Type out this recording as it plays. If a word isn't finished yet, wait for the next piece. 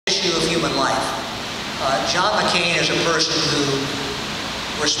issue of human life. John McCain is a person who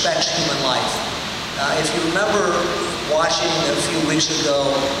respects human life. If you remember watching a few weeks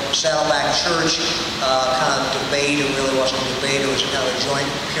ago Saddleback Church kind of debate, it really wasn't a debate, it was kind of a joint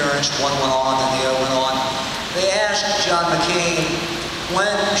appearance, one went on and the other went on. They asked John McCain,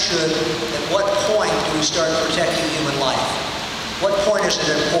 at what point do we start protecting human life? What point is it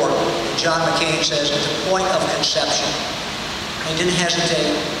important? And John McCain says, at the point of conception. He didn't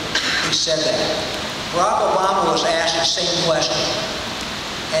hesitate, he said that. Barack Obama was asked the same question,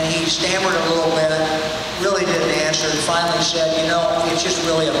 and he stammered a little bit, really didn't answer, and finally said, you know, it's just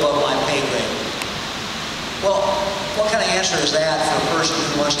really above my pay grade. Well, what kind of answer is that for a person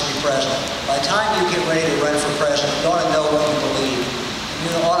who wants to be president? By the time you get ready to run for president, you ought to know what you believe. You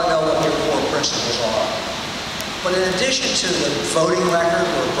ought to know what your core principles are. But in addition to the voting record,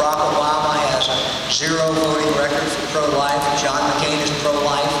 where Barack Obama has a 0 voting record for pro-life, and John McCain is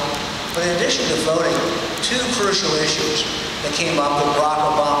pro-life, but in addition to voting, 2 crucial issues that came up that Barack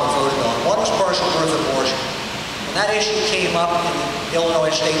Obama voted on. One was partial birth abortion. When that issue came up in the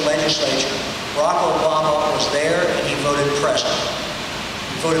Illinois State Legislature, Barack Obama was there and he voted present.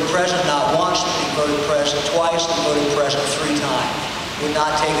 He voted present not once, but he voted present twice, and he voted present 3 times. Would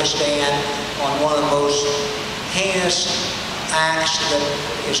not take a stand on one of the most heinous acts that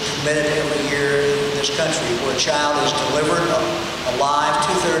is committed every year in this country, where a child is delivered alive,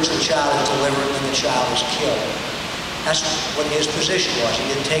 2/3 of the child is delivered, and then the child is killed. That's what his position was. He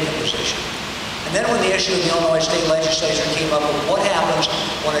didn't take a position. And then when the issue of the Illinois State Legislature came up with what happens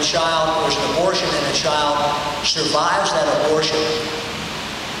when there's an abortion and a child survives that abortion,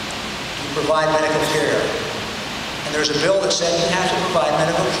 you provide medical care. And there's a bill that said you have to provide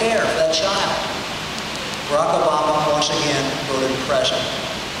medical care for that child. Barack Obama, once again, voted present.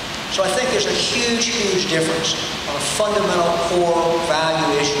 So I think there's a huge, huge difference on a fundamental core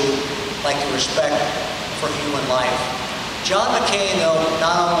value issue like the respect for human life. John McCain, though,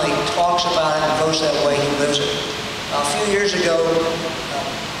 not only talks about it and votes that way, he lives it. A few years ago,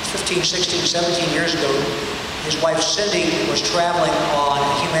 15, 16, 17 years ago, his wife Cindy was traveling on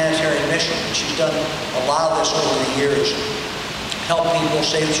a humanitarian mission. She's done a lot of this over the years, helped people,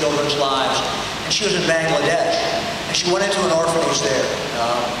 saved children's lives. And she was in Bangladesh, and she went into an orphanage there,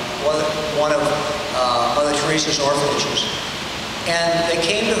 one of Mother Teresa's orphanages. And they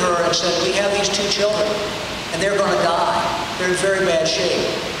came to her and said, we have these 2 children, and they're going to die. They're in very bad shape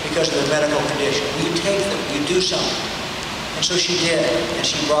because of their medical condition. Will you take them? Will you do something? And so she did, and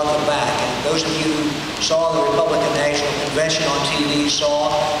she brought them back. And those of you who saw the Republican National Convention on TV saw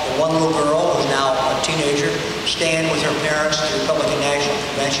the one little girl, who's now a teenager, stand with her parents at the Republican National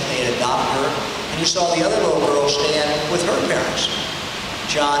Convention. They had adopted her. And you saw the other little girl stand with her parents,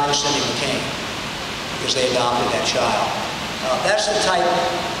 John and Cindy McCain, because they adopted that child. That's the type of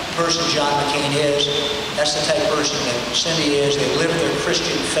person John McCain is. That's the type of person that Cindy is. They live their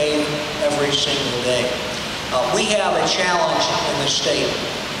Christian faith every single day. We have a challenge in this state.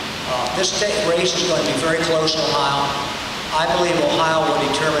 This state race is going to be very close in Ohio. I believe Ohio will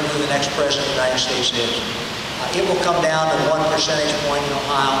determine who the next president of the United States is. It will come down to 1 percentage point in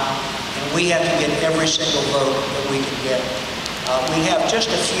Ohio, and we have to get every single vote that we can get. We have just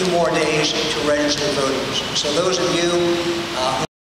a few more days to register voters. So those of you who